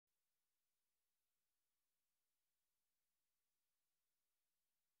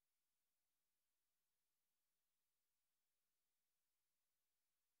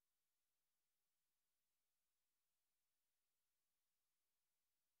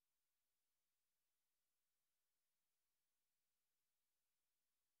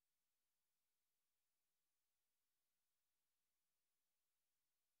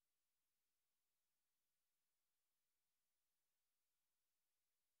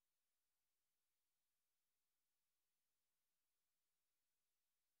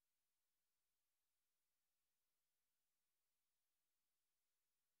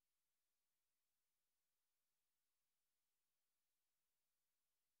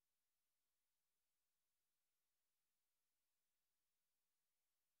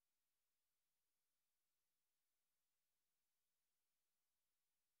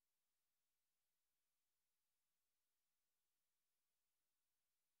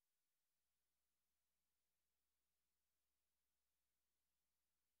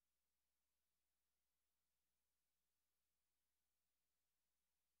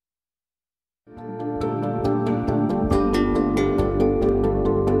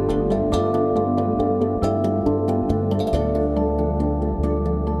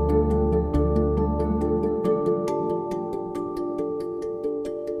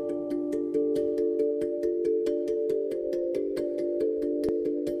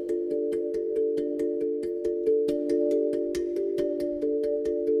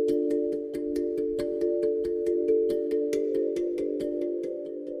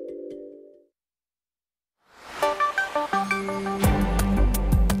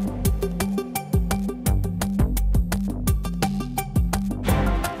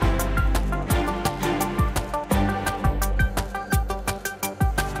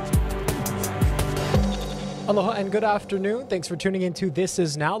Aloha and good afternoon. Thanks for tuning into This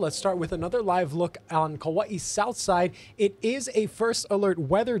Is Now. Let's start with another live look on Kauai's south side. It is a first alert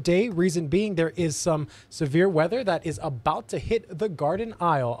weather day. Reason being there is some severe weather that is about to hit the Garden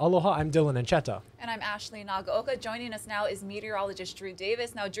Isle. Aloha, I'm Dylan Ancheta. And I'm Ashley Nagaoka. Joining us now is meteorologist Drew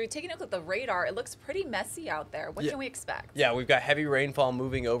Davis. Now, Drew, taking a look at the radar, it looks pretty messy out there. What can we expect? Yeah, we've got heavy rainfall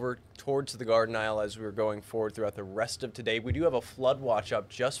moving over towards the Garden Isle as we're going forward throughout the rest of today. We do have a flood watch up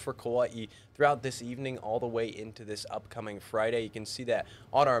just for Kauai throughout this evening all the way into this upcoming Friday. You can see that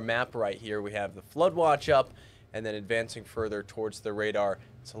on our map right here. We have the flood watch up and then advancing further towards the radar.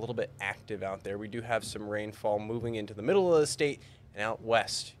 It's a little bit active out there. We do have some rainfall moving into the middle of the state and out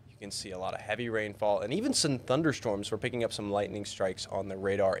west. You can see a lot of heavy rainfall and even some thunderstorms. We're picking up some lightning strikes on the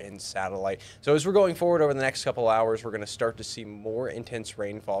radar and satellite. So as we're going forward over the next couple hours, we're going to start to see more intense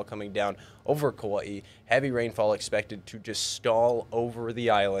rainfall coming down over Kauai. Heavy rainfall expected to just stall over the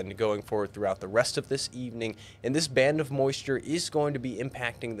island going forward throughout the rest of this evening. And this band of moisture is going to be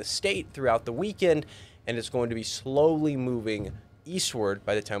impacting the state throughout the weekend, and it's going to be slowly moving eastward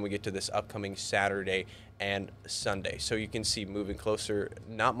by the time we get to this upcoming Saturday and Sunday. So you can see moving closer,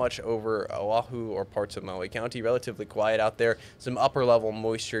 not much over Oahu or parts of Maui County, relatively quiet out there. Some upper level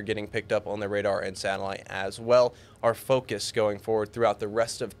moisture getting picked up on the radar and satellite as well. Our focus going forward throughout the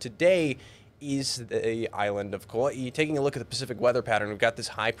rest of today is the island of Kauai. Taking a look at the Pacific weather pattern, we've got this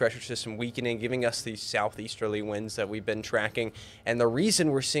high pressure system weakening, giving us these southeasterly winds that we've been tracking. And the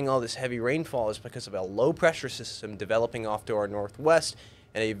reason we're seeing all this heavy rainfall is because of a low pressure system developing off to our northwest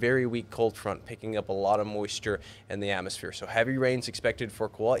and a very weak cold front picking up a lot of moisture in the atmosphere. So heavy rains expected for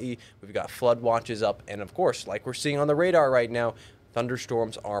Kauai. We've got flood watches up, and of course, like we're seeing on the radar right now,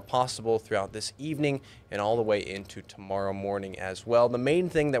 thunderstorms are possible throughout this evening and all the way into tomorrow morning as well. The main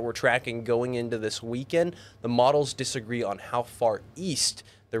thing that we're tracking going into this weekend, the models disagree on how far east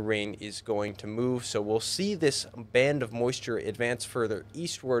the rain is going to move. So we'll see this band of moisture advance further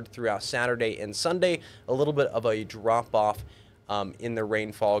eastward throughout Saturday and Sunday, a little bit of a drop off in the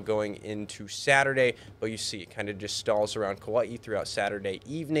rainfall going into Saturday, but you see it kind of just stalls around Kauai throughout Saturday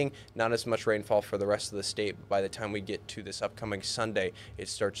evening. Not as much rainfall for the rest of the state, but by the time we get to this upcoming Sunday, it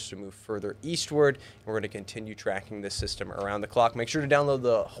starts to move further eastward. And we're going to continue tracking this system around the clock. Make sure to download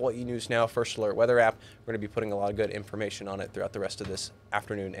the Hawaii News Now First Alert Weather app. We're going to be putting a lot of good information on it throughout the rest of this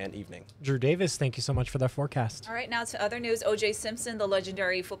afternoon and evening. Drew Davis, thank you so much for that forecast. All right, now to other news. O.J. Simpson, the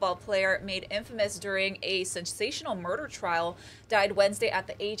legendary football player made infamous during a sensational murder trial, died Wednesday at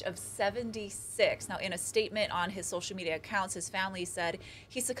the age of 76. Now, in a statement on his social media accounts, his family said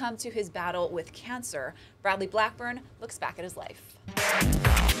he succumbed to his battle with cancer. Bradley Blackburn looks back at his life.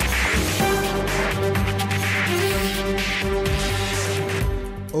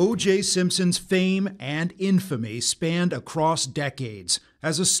 O.J. Simpson's fame and infamy spanned across decades.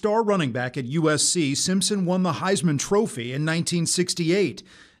 As a star running back at USC, Simpson won the Heisman Trophy in 1968.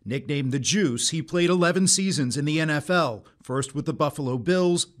 Nicknamed the Juice, he played 11 seasons in the NFL, first with the Buffalo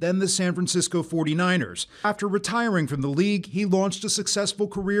Bills, then the San Francisco 49ers. After retiring from the league, he launched a successful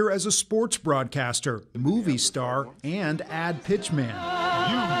career as a sports broadcaster, movie star, and ad pitchman.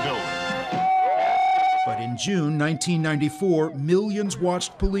 But in June 1994, millions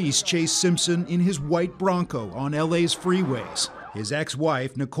watched police chase Simpson in his white Bronco on LA's freeways. His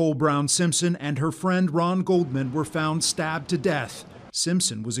ex-wife, Nicole Brown Simpson, and her friend Ron Goldman were found stabbed to death.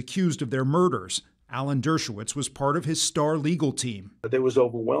 Simpson was accused of their murders. Alan Dershowitz was part of his star legal team. There was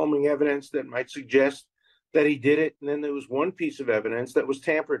overwhelming evidence that might suggest that he did it, and then there was one piece of evidence that was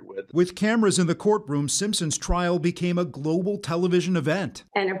tampered with. With cameras in the courtroom, Simpson's trial became a global television event.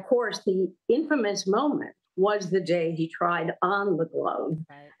 And of course, the infamous moment was the day he tried on the glove,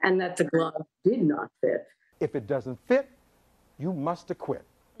 and that the glove did not fit. If it doesn't fit, you must acquit.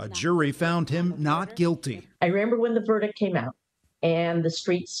 A jury found him not guilty. I remember when the verdict came out and the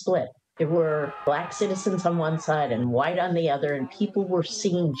street split. There were black citizens on one side and white on the other, and people were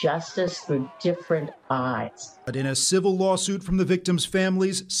seeing justice through different eyes. But in a civil lawsuit from the victims'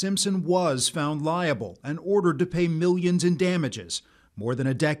 families, Simpson was found liable and ordered to pay millions in damages. More than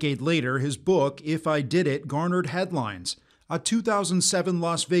a decade later, his book, If I Did It, garnered headlines. A 2007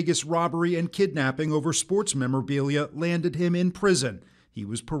 Las Vegas robbery and kidnapping over sports memorabilia landed him in prison. He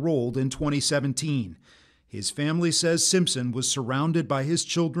was paroled in 2017. His family says Simpson was surrounded by his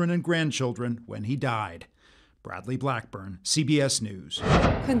children and grandchildren when he died. Bradley Blackburn, CBS News.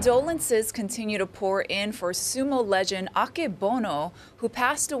 Condolences continue to pour in for sumo legend Akebono, who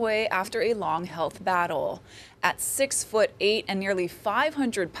passed away after a long health battle. At 6'8" and nearly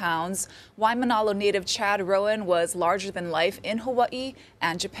 500 pounds, Waimanalo native Chad Rowan was larger than life in Hawaii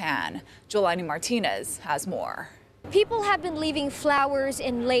and Japan. Jolani Martinez has more. People have been leaving flowers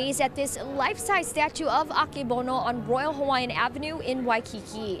and leis at this life-size statue of Akebono on Royal Hawaiian Avenue in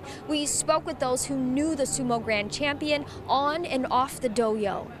Waikiki. We spoke with those who knew the sumo grand champion on and off the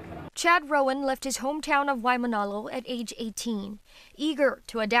doyo. Chad Rowan left his hometown of Waimanalo at age 18, eager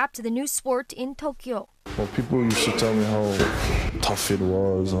to adapt to the new sport in Tokyo. Well, people used to tell me how tough it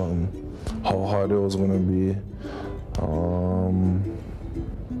was, how hard it was going to be.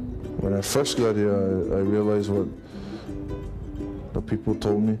 When I first got here, I realized what the people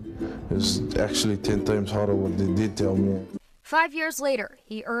told me is actually 10 times harder what they did tell me. 5 years later,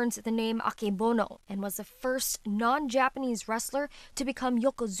 he earns the name Akebono and was the first non-Japanese wrestler to become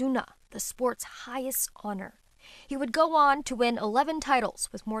Yokozuna, the sport's highest honor. He would go on to win 11 titles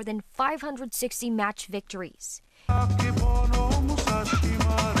with more than 560 match victories.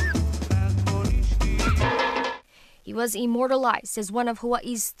 He was immortalized as one of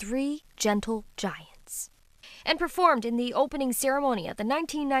Hawaii's 3 gentle giants and performed in the opening ceremony at the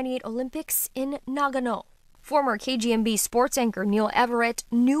 1998 Olympics in Nagano. Former KGMB sports anchor Neil Everett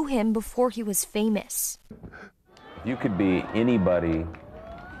knew him before he was famous. If you could be anybody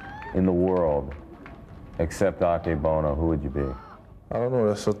in the world except Akebono, who would you be? I don't know,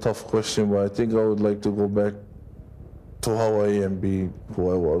 that's a tough question, but I think I would like to go back to Hawaii and be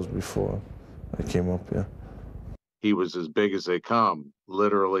who I was before I came up here. He was as big as they come,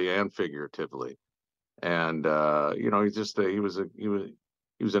 literally and figuratively. And you know, he was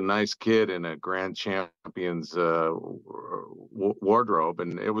a nice kid in a grand champion's wardrobe,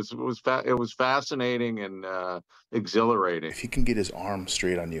 and it was fascinating and exhilarating. If he can get his arm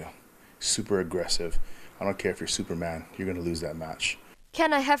straight on you, super aggressive, I don't care if you're Superman, you're going to lose that match.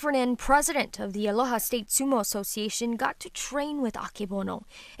 Kenna Heffernan, president of the Aloha State Sumo Association, got to train with Akebono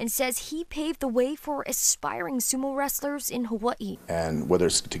and says he paved the way for aspiring sumo wrestlers in Hawaii. And whether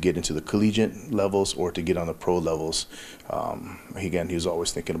it's to get into the collegiate levels or to get on the pro levels, again, he was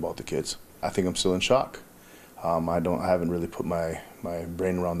always thinking about the kids. I think I'm still in shock. I haven't really put my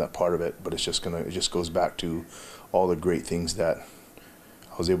brain around that part of it, but it just goes back to all the great things that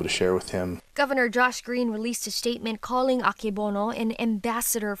I was able to share with him. Governor Josh Green released a statement calling Akebono an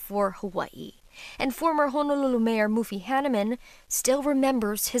ambassador for Hawaii. And former Honolulu Mayor Mufi Hanneman still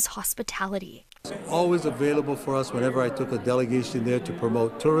remembers his hospitality. Always available for us whenever I took a delegation there to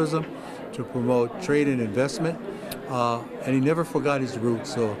promote tourism, to promote trade and investment. And he never forgot his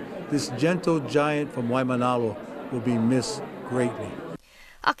roots. So this gentle giant from Waimanalo will be missed greatly.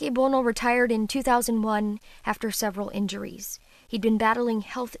 Akebono retired in 2001 after several injuries. He'd been battling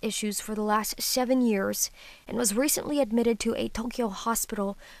health issues for the last 7 years and was recently admitted to a Tokyo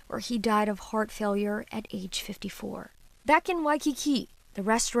hospital where he died of heart failure at age 54. Back in Waikiki, the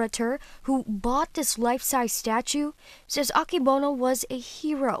restaurateur who bought this life-size statue says Akebono was a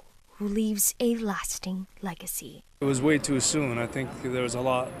hero who leaves a lasting legacy. It was way too soon. I think there was a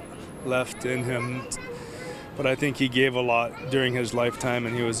lot left in him, but I think he gave a lot during his lifetime,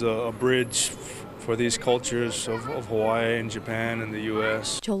 and he was a bridge for these cultures of Hawaii and Japan and the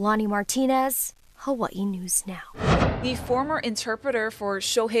U.S. Jolani Martinez, Hawaii News Now. The former interpreter for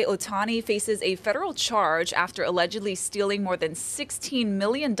Shohei Ohtani faces a federal charge after allegedly stealing more than $16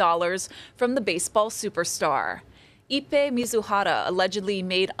 million from the baseball superstar. Ippei Mizuhara allegedly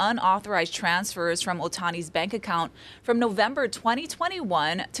made unauthorized transfers from Ohtani's bank account from November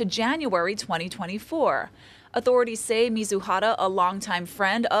 2021 to January 2024. Authorities say Mizuhara, a longtime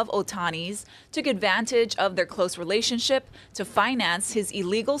friend of Ohtani's, took advantage of their close relationship to finance his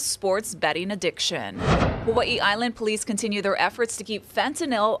illegal sports betting addiction. Hawaii Island police continue their efforts to keep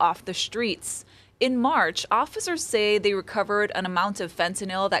fentanyl off the streets. In March, officers say they recovered an amount of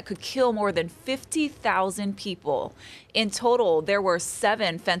fentanyl that could kill more than 50,000 people. In total, there were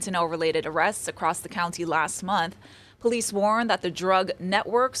 7 fentanyl-related arrests across the county last month. Police warn that the drug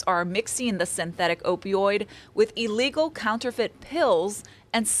networks are mixing the synthetic opioid with illegal counterfeit pills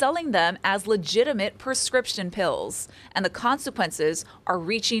and selling them as legitimate prescription pills. And the consequences are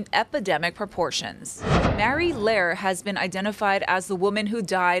reaching epidemic proportions. Mary Lair has been identified as the woman who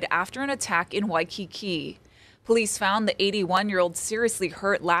died after an attack in Waikiki. Police found the 81-year-old seriously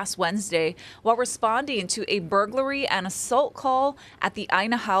hurt last Wednesday while responding to a burglary and assault call at the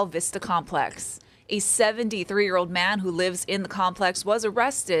Ainahau Vista complex. A 73-year-old man who lives in the complex was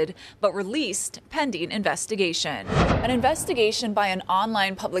arrested but released pending investigation. An investigation by an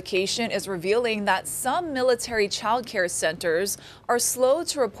online publication is revealing that some military child care centers are slow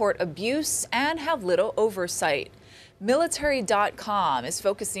to report abuse and have little oversight. Military.com is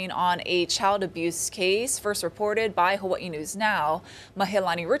focusing on a child abuse case first reported by Hawaii News Now.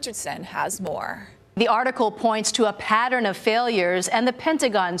 Mahelani Richardson has more. The article points to a pattern of failures and the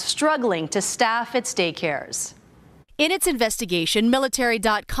Pentagon struggling to staff its daycares. In its investigation,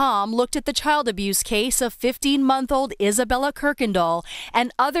 Military.com looked at the child abuse case of 15-month-old Isabella Kirkendall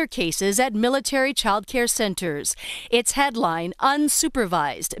and other cases at military child care centers. Its headline,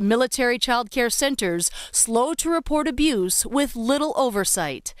 Unsupervised Military Child Care Centers Slow to Report Abuse with Little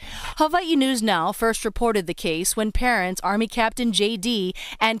Oversight. Hawaii News Now first reported the case when parents Army Captain J.D.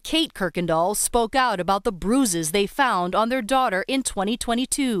 and Kate Kirkendall spoke out about the bruises they found on their daughter in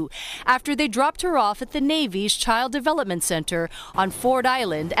 2022 after they dropped her off at the Navy's Child Development Center on Ford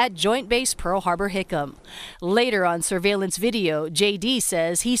Island at Joint Base Pearl Harbor Hickam. Later on surveillance video, JD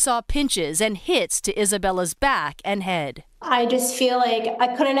says he saw pinches and hits to Isabella's back and head. I just feel like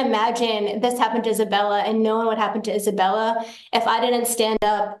I couldn't imagine this happened to Isabella and knowing what happened to Isabella if I didn't stand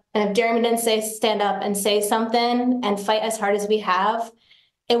up and if Jeremy didn't stand up and say something and fight as hard as we have.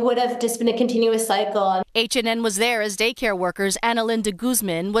 It would have just been a continuous cycle. HNN was there as daycare workers Ana Linda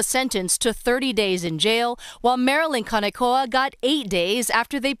Guzman was sentenced to 30 days in jail, while Marilyn Kanekoa got 8 days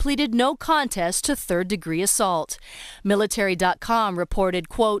after they pleaded no contest to third-degree assault. Military.com reported,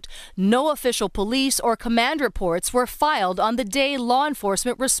 quote, no official police or command reports were filed on the day law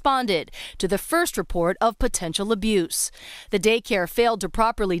enforcement responded to the first report of potential abuse. The daycare failed to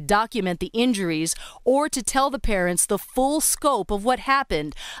properly document the injuries or to tell the parents the full scope of what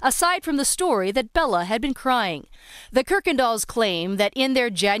happened, aside from the story that Bella had been crying. The Kirkendalls claim that in their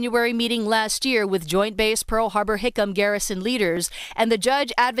January meeting last year with Joint Base Pearl Harbor Hickam garrison leaders and the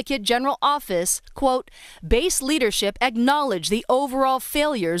Judge Advocate General Office, quote, base leadership acknowledged the overall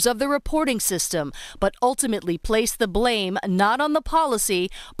failures of the reporting system, but ultimately placed the blame not on the policy,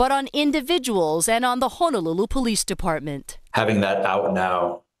 but on individuals and on the Honolulu Police Department. Having that out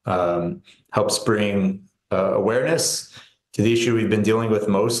now helps bring awareness to the issue we've been dealing with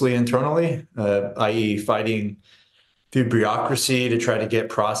mostly internally, i.e. fighting through bureaucracy to try to get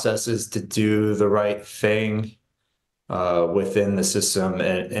processes to do the right thing within the system.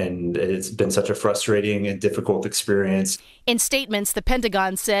 And it's been such a frustrating and difficult experience. In statements, the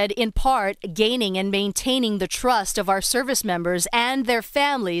Pentagon said, in part, gaining and maintaining the trust of our service members and their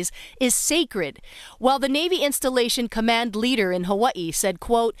families is sacred. While the Navy Installation Command leader in Hawaii said,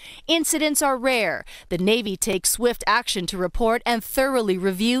 quote, incidents are rare. The Navy takes swift action to report and thoroughly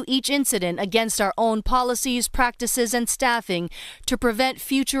review each incident against our own policies, practices, and staffing to prevent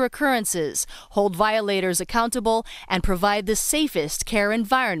future occurrences, hold violators accountable, and provide the safest care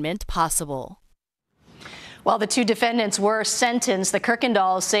environment possible. While the two defendants were sentenced, the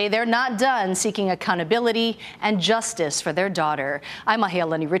Kirkendalls say they're not done seeking accountability and justice for their daughter. I'm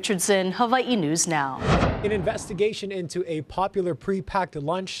Mahelani Richardson, Hawaii News Now. An investigation into a popular pre-packed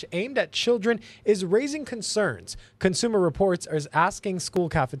lunch aimed at children is raising concerns. Consumer Reports is asking school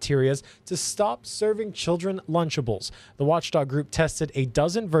cafeterias to stop serving children Lunchables. The watchdog group tested a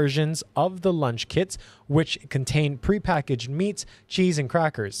dozen versions of the lunch kits, which contain prepackaged meats, cheese, and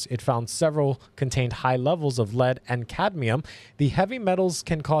crackers. It found several contained high levels of lead and cadmium. The heavy metals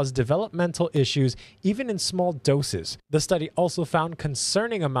can cause developmental issues even in small doses. The study also found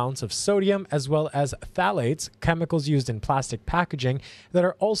concerning amounts of sodium as well as phthalates, chemicals used in plastic packaging that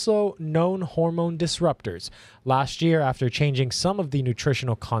are also known hormone disruptors. Last year, after changing some of the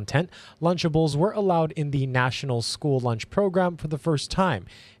nutritional content, Lunchables were allowed in the National School Lunch Program for the first time.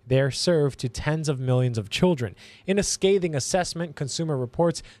 They're served to tens of millions of children. In a scathing assessment, Consumer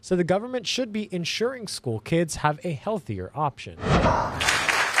Reports said the government should be ensuring school kids have a healthier option.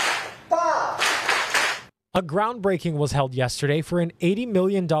 A groundbreaking was held yesterday for an $80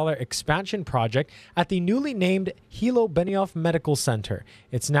 million expansion project at the newly named Hilo Benioff Medical Center.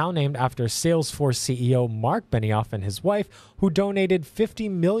 It's now named after Salesforce CEO Mark Benioff and his wife, who donated $50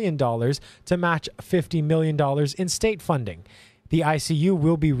 million to match $50 million in state funding. The ICU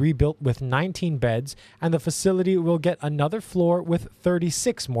will be rebuilt with 19 beds, and the facility will get another floor with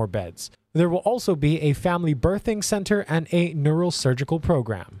 36 more beds. There will also be a family birthing center and a neurosurgical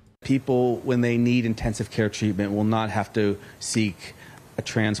program. People, when they need intensive care treatment, will not have to seek a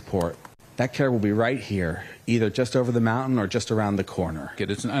transport. That care will be right here, either just over the mountain or just around the corner.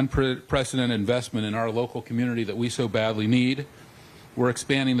 It's an unprecedented investment in our local community that we so badly need. We're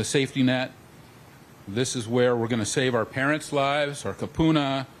expanding the safety net. This is where we're going to save our parents' lives, our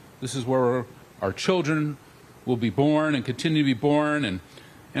kapuna. This is where our children will be born and continue to be born, and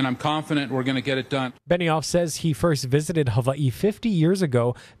I'm confident we're going to get it done. Benioff says he first visited Hawaii 50 years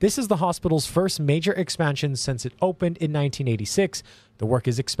ago. This is the hospital's first major expansion since it opened in 1986. The work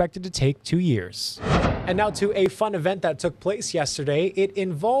is expected to take 2 years. And now to a fun event that took place yesterday. It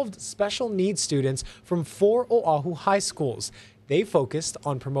involved special needs students from 4 Oahu high schools. They focused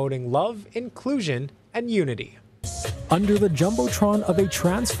on promoting love, inclusion, and unity. Under the jumbotron of a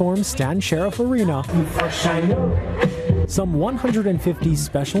transformed Stan Sheriff Arena, some 150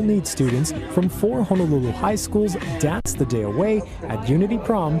 special needs students from 4 Honolulu high schools danced the day away at Unity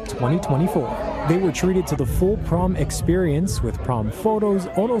Prom 2024. They were treated to the full prom experience with prom photos,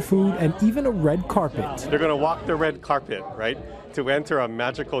 ono food, and even a red carpet. They're going to walk the red carpet, right, to enter a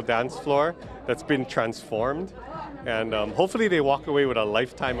magical dance floor that's been transformed. And hopefully they walk away with a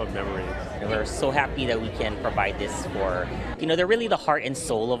lifetime of memories. We're so happy that we can provide this for, they're really the heart and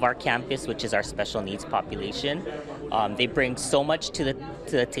soul of our campus, which is our special needs population. They bring so much to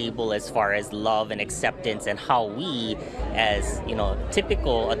the table as far as love and acceptance and how we, as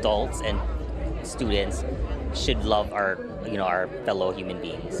typical adults and students, should love our fellow human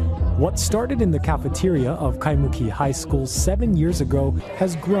beings. What started in the cafeteria of Kaimuki High School 7 years ago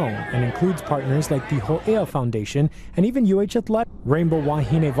has grown and includes partners like the Ho'ea Foundation and even UH Athletic. Rainbow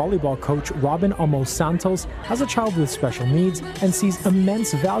Wahine volleyball coach Robin Amos Santos has a child with special needs and sees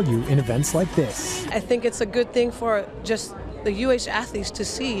immense value in events like this. I think it's a good thing for just the UH athletes to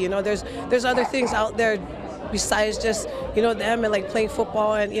see. There's other things out there besides just them and like playing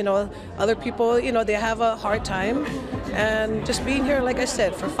football, and other people they have a hard time, and just being here, like I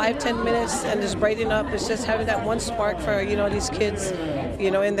said, for 5-10 minutes and just brightening up, it's just having that one spark for these kids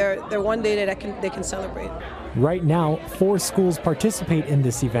in their one day that they can celebrate. Right now, 4 schools participate in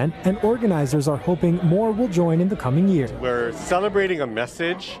this event, and organizers are hoping more will join in the coming year. We're celebrating a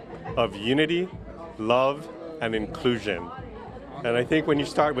message of unity, love, and inclusion. And I think when you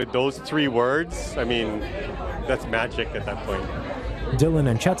start with those 3 words, that's magic at that point. Dylan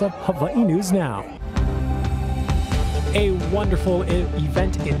Ancheta, Hawaii News Now. A wonderful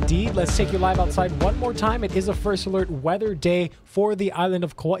event indeed. Let's take you live outside one more time. It is a first alert weather day for the island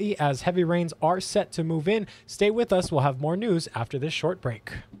of Kauai as heavy rains are set to move in. Stay with us. We'll have more news after this short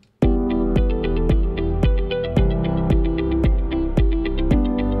break.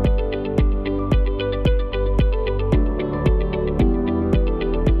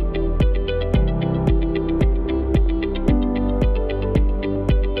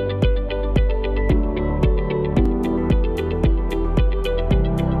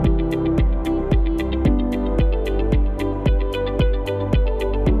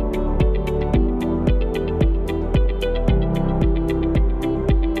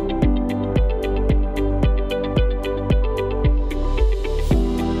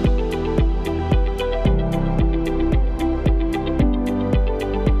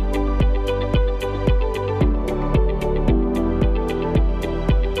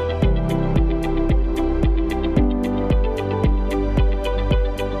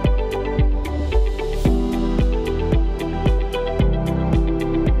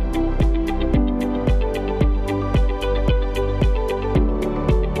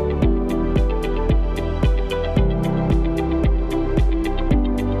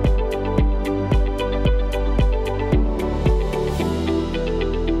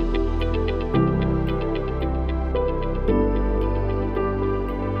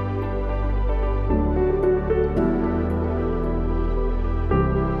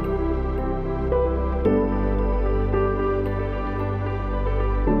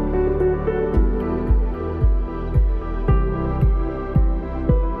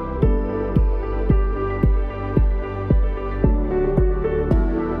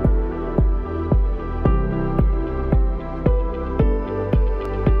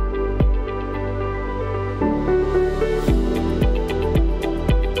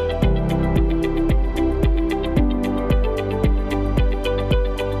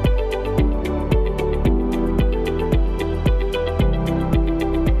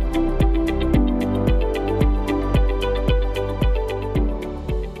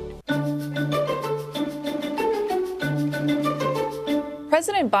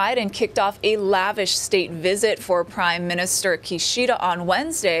 President Biden kicked off a lavish state visit for Prime Minister Kishida on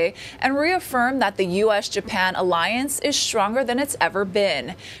Wednesday and reaffirmed that the U.S.-Japan alliance is stronger than it's ever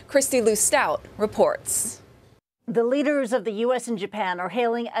been. Christy Lou Stout reports. The leaders of the U.S. and Japan are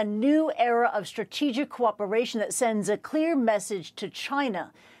hailing a new era of strategic cooperation that sends a clear message to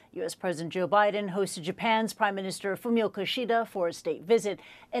China. U.S. President Joe Biden hosted Japan's Prime Minister Fumio Kishida for a state visit,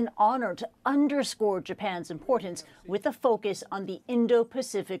 an honor to underscore Japan's importance with a focus on the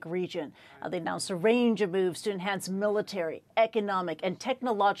Indo-Pacific region. They announced a range of moves to enhance military, economic, and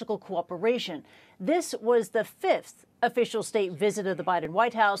technological cooperation. This was the 5th official state visit of the Biden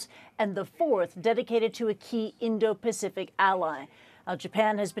White House and the 4th dedicated to a key Indo-Pacific ally.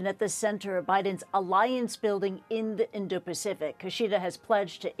 Japan has been at the center of Biden's alliance building in the Indo-Pacific. Kishida has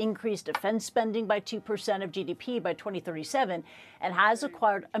pledged to increase defense spending by 2% of GDP by 2037 and has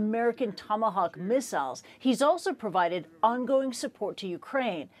acquired American Tomahawk missiles. He's also provided ongoing support to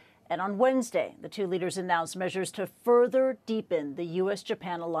Ukraine. And on Wednesday, the two leaders announced measures to further deepen the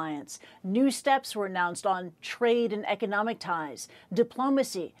U.S.-Japan alliance. New steps were announced on trade and economic ties,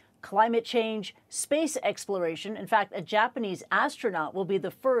 diplomacy, climate change, space exploration. In fact, a Japanese astronaut will be the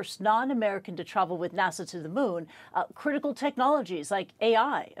first non-American to travel with NASA to the moon. Critical technologies like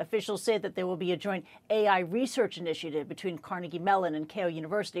AI. Officials say that there will be a joint AI research initiative between Carnegie Mellon and Keio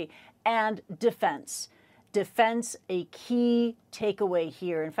University, and defense. Defense, a key takeaway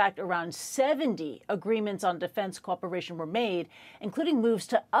here. In fact, around 70 agreements on defense cooperation were made, including moves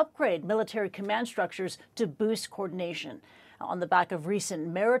to upgrade military command structures to boost coordination. On the back of recent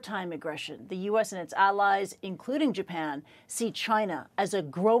maritime aggression, the U.S. and its allies, including Japan, see China as a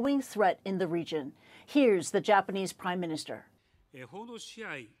growing threat in the region. Here's the Japanese Prime Minister.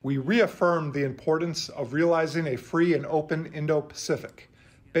 We reaffirmed the importance of realizing a free and open Indo-Pacific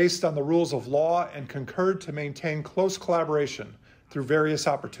based on the rules of law and concurred to maintain close collaboration through various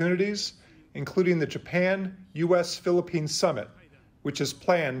opportunities, including the Japan-U.S.-Philippines Summit, which is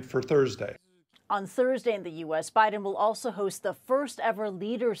planned for Thursday. On Thursday in the U.S., Biden will also host the first ever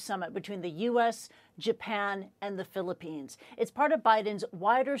Leaders Summit between the U.S., Japan, and the Philippines. It's part of Biden's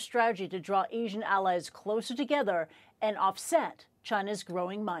wider strategy to draw Asian allies closer together and offset China's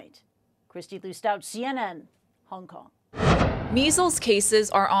growing might. Christy Lou Stout, CNN, Hong Kong. Measles cases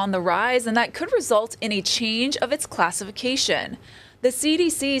are on the rise, and that could result in a change of its classification. The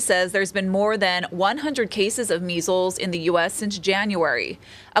CDC says there's been more than 100 cases of measles in the U.S. since January.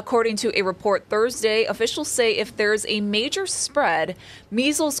 According to a report Thursday, officials say if there's a major spread,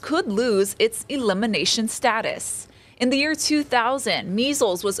 measles could lose its elimination status. In the year 2000,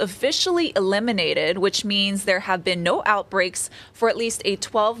 measles was officially eliminated, which means there have been no outbreaks for at least a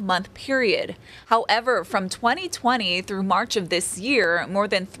 12-month period. However, from 2020 through March of this year, more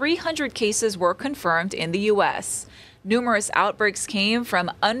than 300 cases were confirmed in the U.S. Numerous outbreaks came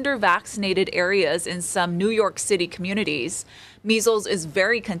from under-vaccinated areas in some New York City communities. Measles is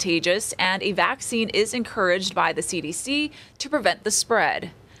very contagious, and a vaccine is encouraged by the CDC to prevent the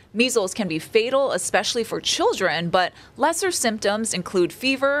spread. Measles can be fatal, especially for children, but lesser symptoms include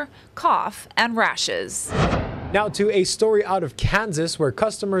fever, cough, and rashes. Now to a story out of Kansas where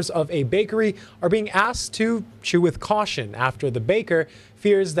customers of a bakery are being asked to chew with caution after the baker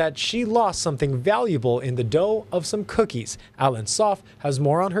fears that she lost something valuable in the dough of some cookies. Alan Soff has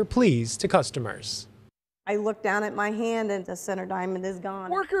more on her pleas to customers. I look down at my hand and the center diamond is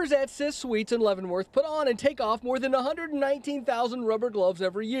gone. Workers at Sis Sweets in Leavenworth put on and take off more than 119,000 rubber gloves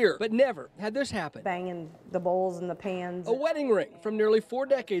every year, but never had this happen. Banging the bowls and the pans. A wedding ring from nearly 4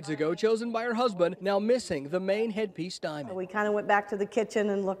 decades ago, chosen by her husband, now missing the main headpiece diamond. We kind of went back to the kitchen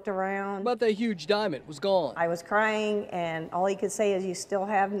and looked around. But the huge diamond was gone. I was crying, and all he could say is, "You still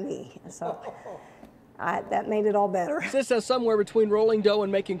have me." So that made it all better. Sis says somewhere between rolling dough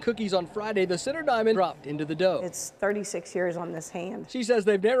and making cookies on Friday, the center diamond dropped into the dough. It's 36 years on this hand. She says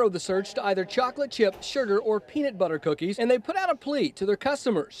they've narrowed the search to either chocolate chip, sugar, or peanut butter cookies, and they put out a plea to their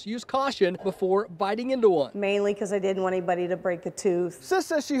customers. Use caution before biting into one. Mainly because I didn't want anybody to break a tooth. Sis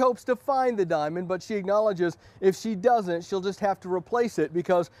says she hopes to find the diamond, but she acknowledges if she doesn't, she'll just have to replace it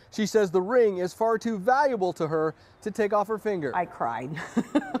because she says the ring is far too valuable to her to take off her finger. I cried.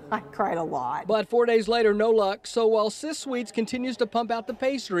 I cried a lot. But 4 days later, no luck. So while Sis Sweets continues to pump out the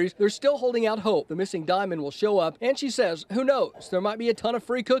pastries, they're still holding out hope the missing diamond will show up. And she says, who knows, there might be a ton of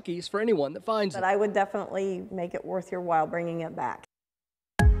free cookies for anyone that finds it. But I would definitely make it worth your while bringing it back.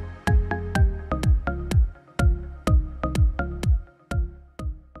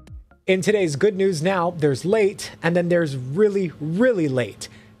 In today's Good News Now, there's late, and then there's really, really late.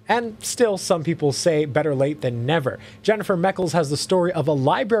 And still, some people say better late than never. Jennifer Meckles has the story of a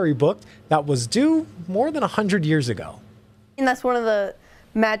library book that was due more than 100 years ago. And that's one of the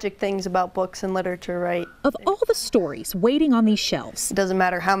magic things about books and literature, right? Of all the stories waiting on these shelves, It doesn't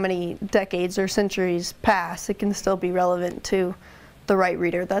matter how many decades or centuries pass, it can still be relevant to the right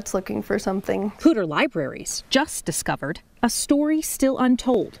reader that's looking for something. Cooter Libraries just discovered a story still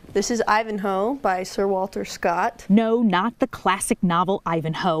untold. This is Ivanhoe by Sir Walter Scott. No, not the classic novel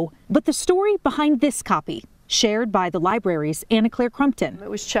Ivanhoe, but the story behind this copy, shared by the library's Anna Claire Crumpton. It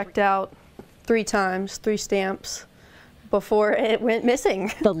was checked out 3 times, 3 stamps, before it went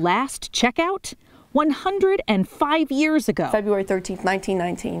missing. The last checkout? 105 years ago. February 13th,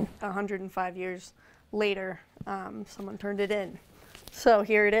 1919. 105 years later, someone turned it in. So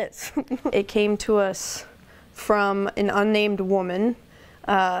here it is. It came to us from an unnamed woman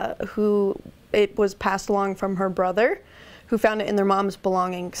who it was passed along from her brother, who found it in their mom's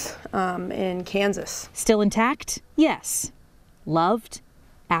belongings in Kansas. Still intact? Yes. Loved?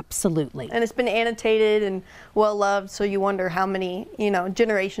 Absolutely. And it's been annotated and well loved, so you wonder how many,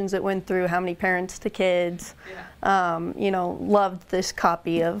 generations it went through, how many parents to kids, loved this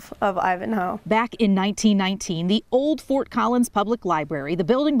copy of Ivanhoe. Back in 1919, the old Fort Collins Public Library, the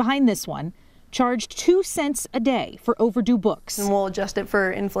building behind this one, charged 2 cents a day for overdue books. And we'll adjust it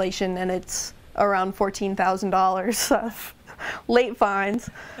for inflation, and it's around $14,000 of late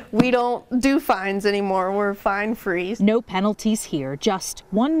fines. We don't do fines anymore. We're fine free. No penalties here, just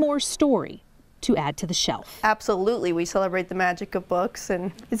one more story to add to the shelf. Absolutely. We celebrate the magic of books,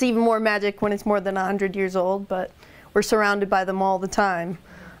 and it's even more magic when it's more than 100 years old, but we're surrounded by them all the time,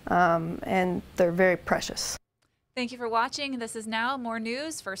 and they're very precious. Thank you for watching. This is Now. More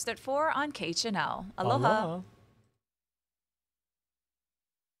news first at 4 on KHNL. Aloha.